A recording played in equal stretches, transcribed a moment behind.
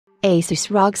Asus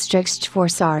ROG Strix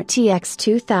GeForce RTX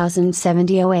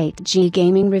 2070 O8G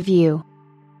Gaming Review.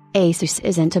 Asus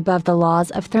isn't above the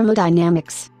laws of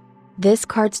thermodynamics. This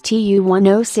card's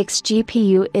TU106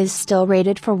 GPU is still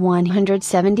rated for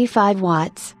 175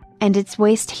 watts, and its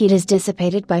waste heat is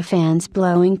dissipated by fans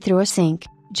blowing through a sink,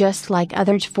 just like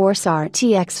other GeForce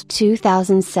RTX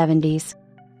 2070s.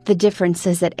 The difference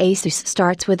is that Asus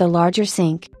starts with a larger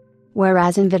sink,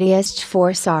 whereas Nvidia's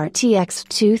GeForce RTX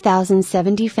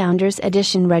 2070 Founders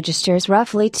Edition registers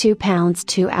roughly 2 pounds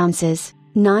 2 ounces,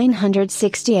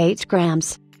 968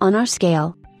 grams, on our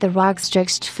scale. The ROG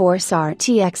Strix GeForce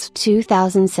RTX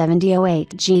 2070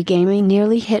 O8G Gaming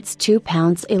nearly hits 2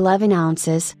 pounds 11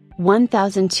 ounces,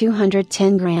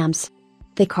 1,210 grams.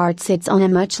 The card sits on a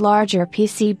much larger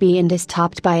PCB and is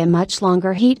topped by a much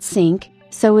longer heatsink,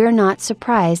 so we're not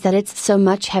surprised that it's so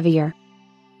much heavier.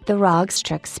 The ROG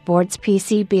Strix board's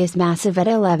PCB is massive at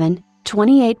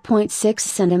 28.6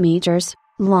 centimeters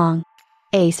long.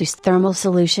 Asus thermal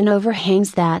solution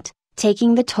overhangs that,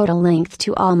 taking the total length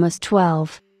to almost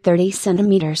 30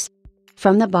 centimeters.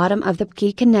 From the bottom of the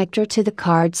key connector to the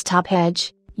card's top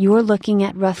edge, you're looking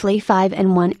at roughly 5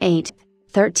 1/8,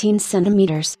 13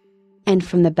 centimeters. And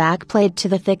from the back plate to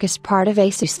the thickest part of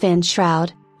Asus fan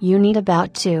shroud, you need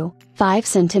about 5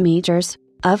 centimeters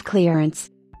of clearance.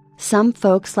 Some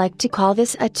folks like to call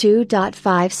this a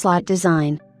 2.5 slot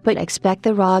design, but expect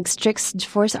the ROG Strix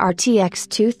GeForce RTX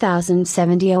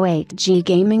 2070 O8G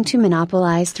Gaming to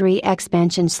monopolize 3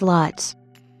 expansion slots.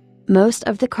 Most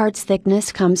of the card's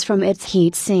thickness comes from its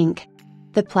heatsink.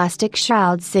 The plastic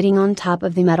shroud sitting on top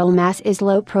of the metal mass is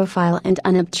low profile and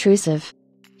unobtrusive.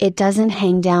 It doesn't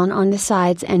hang down on the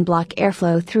sides and block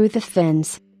airflow through the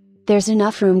fins. There's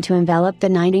enough room to envelop the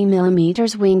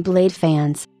 90mm wing blade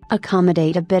fans,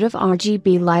 accommodate a bit of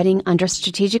RGB lighting under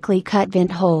strategically cut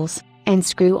vent holes, and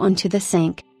screw onto the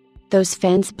sink. Those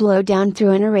fans blow down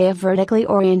through an array of vertically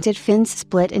oriented fins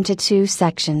split into 2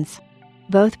 sections.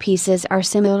 Both pieces are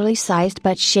similarly sized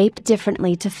but shaped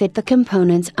differently to fit the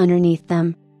components underneath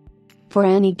them. For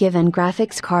any given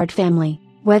graphics card family,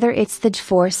 whether it's the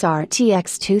GeForce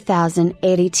RTX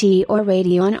 2080 Ti or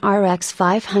Radeon RX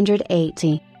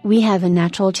 580, we have a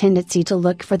natural tendency to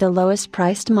look for the lowest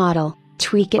priced model,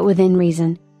 tweak it within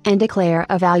reason, and declare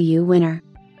a value winner.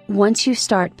 Once you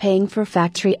start paying for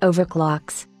factory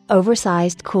overclocks,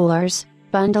 oversized coolers,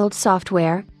 bundled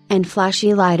software, and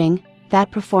flashy lighting,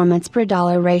 that performance per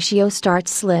dollar ratio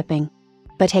starts slipping.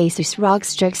 But Asus ROG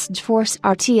Strix GeForce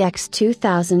RTX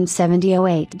 2070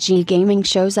 O8G Gaming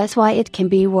shows us why it can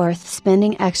be worth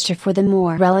spending extra for the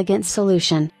more elegant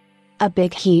solution. A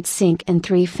big heatsink and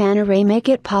 3 fan array make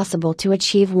it possible to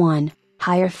achieve 1.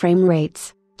 Higher frame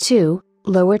rates, 2.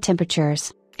 Lower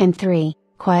temperatures, and 3.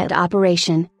 Quiet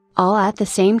operation, all at the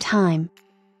same time.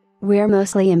 We're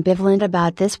mostly ambivalent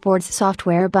about this board's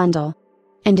software bundle.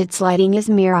 And its lighting is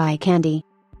mere eye candy.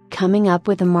 Coming up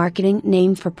with a marketing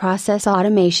name for process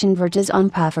automation verges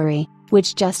on puffery,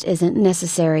 which just isn't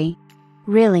necessary.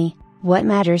 Really, what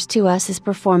matters to us is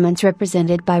performance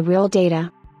represented by real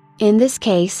data. In this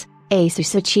case,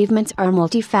 Asus achievements are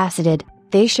multifaceted.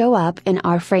 They show up in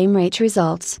our frame rate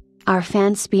results, our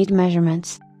fan speed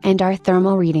measurements, and our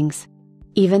thermal readings.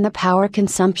 Even the power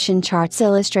consumption charts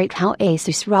illustrate how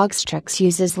Asus ROG Strix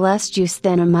uses less juice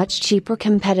than a much cheaper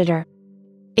competitor.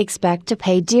 Expect to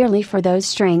pay dearly for those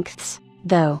strengths,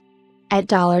 though. At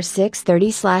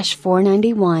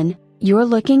 $630/$491, you're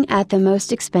looking at the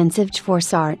most expensive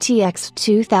GeForce RTX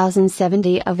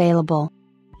 2070 available.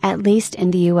 At least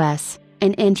in the US,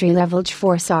 an entry-level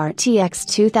GeForce RTX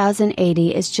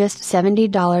 2080 is just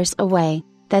 $70 away.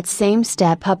 That same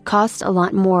step-up costs a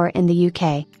lot more in the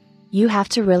UK. You have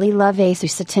to really love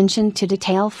Asus' attention to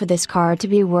detail for this card to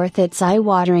be worth its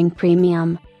eye-watering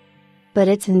premium. But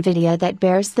it's Nvidia that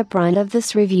bears the brunt of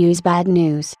this review's bad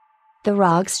news. The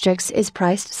ROG Strix is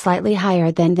priced slightly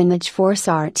higher than the GeForce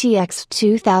RTX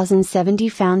 2070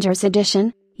 Founders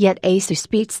Edition, yet Asus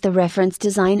beats the reference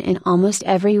design in almost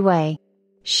every way.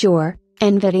 Sure,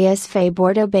 Nvidia's Fae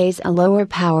board obeys a lower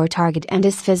power target and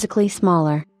is physically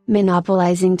smaller,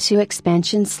 monopolizing 2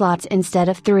 expansion slots instead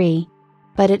of 3.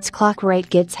 But its clock rate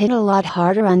gets hit a lot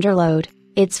harder under load,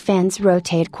 its fans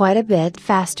rotate quite a bit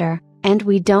faster, and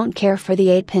we don't care for the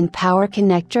 8-pin power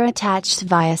connector attached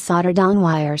via soldered-on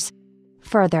wires.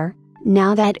 Further,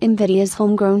 now that Nvidia's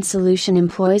homegrown solution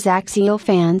employs axial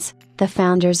fans, the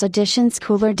Founders Edition's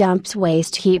cooler dumps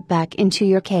waste heat back into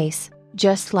your case,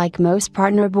 just like most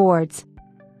partner boards.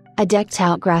 A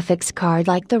decked-out graphics card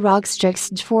like the ROG Strix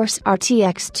GeForce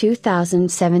RTX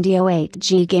 2070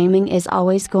 O8G Gaming is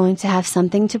always going to have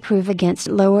something to prove against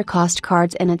lower-cost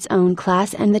cards in its own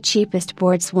class and the cheapest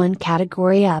boards one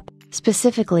category up.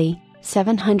 specifically,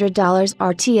 $700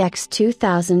 RTX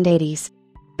 2080s.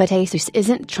 But Asus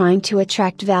isn't trying to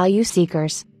attract value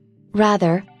seekers.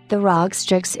 Rather, the ROG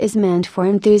Strix is meant for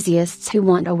enthusiasts who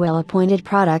want a well-appointed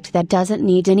product that doesn't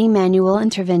need any manual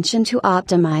intervention to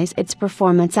optimize its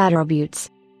performance attributes.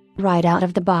 Right out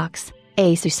of the box,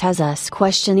 Asus has us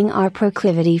questioning our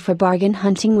proclivity for bargain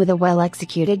hunting with a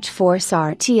well-executed GeForce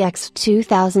RTX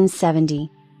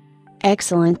 2070.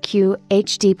 Excellent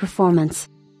QHD performance.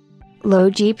 Low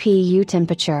GPU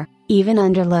temperature, even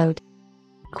under load.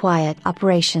 Quiet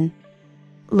operation.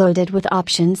 Loaded with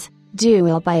options,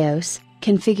 dual BIOS,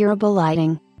 configurable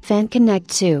lighting, Fan Connect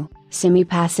 2,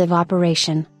 semi-passive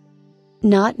operation.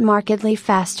 Not markedly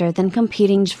faster than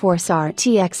competing GeForce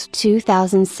RTX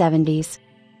 2070s.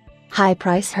 High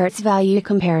price Hertz value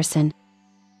comparison.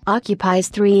 Occupies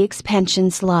 3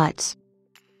 expansion slots.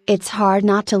 It's hard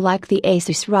not to like the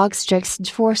Asus ROG Strix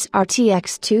GeForce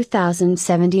RTX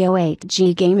 2070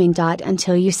 O8G gaming dot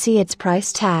until you see its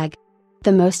price tag.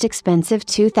 The most expensive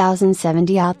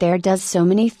 2070 out there does so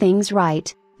many things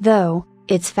right, though.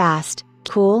 It's fast,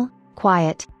 cool,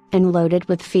 quiet, and loaded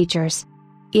with features.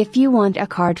 If you want a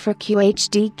card for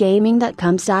QHD gaming that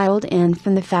comes dialed in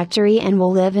from the factory and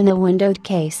will live in a windowed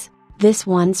case, this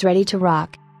one's ready to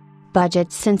rock.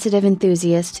 Budget-sensitive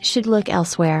enthusiasts should look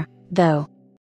elsewhere, though.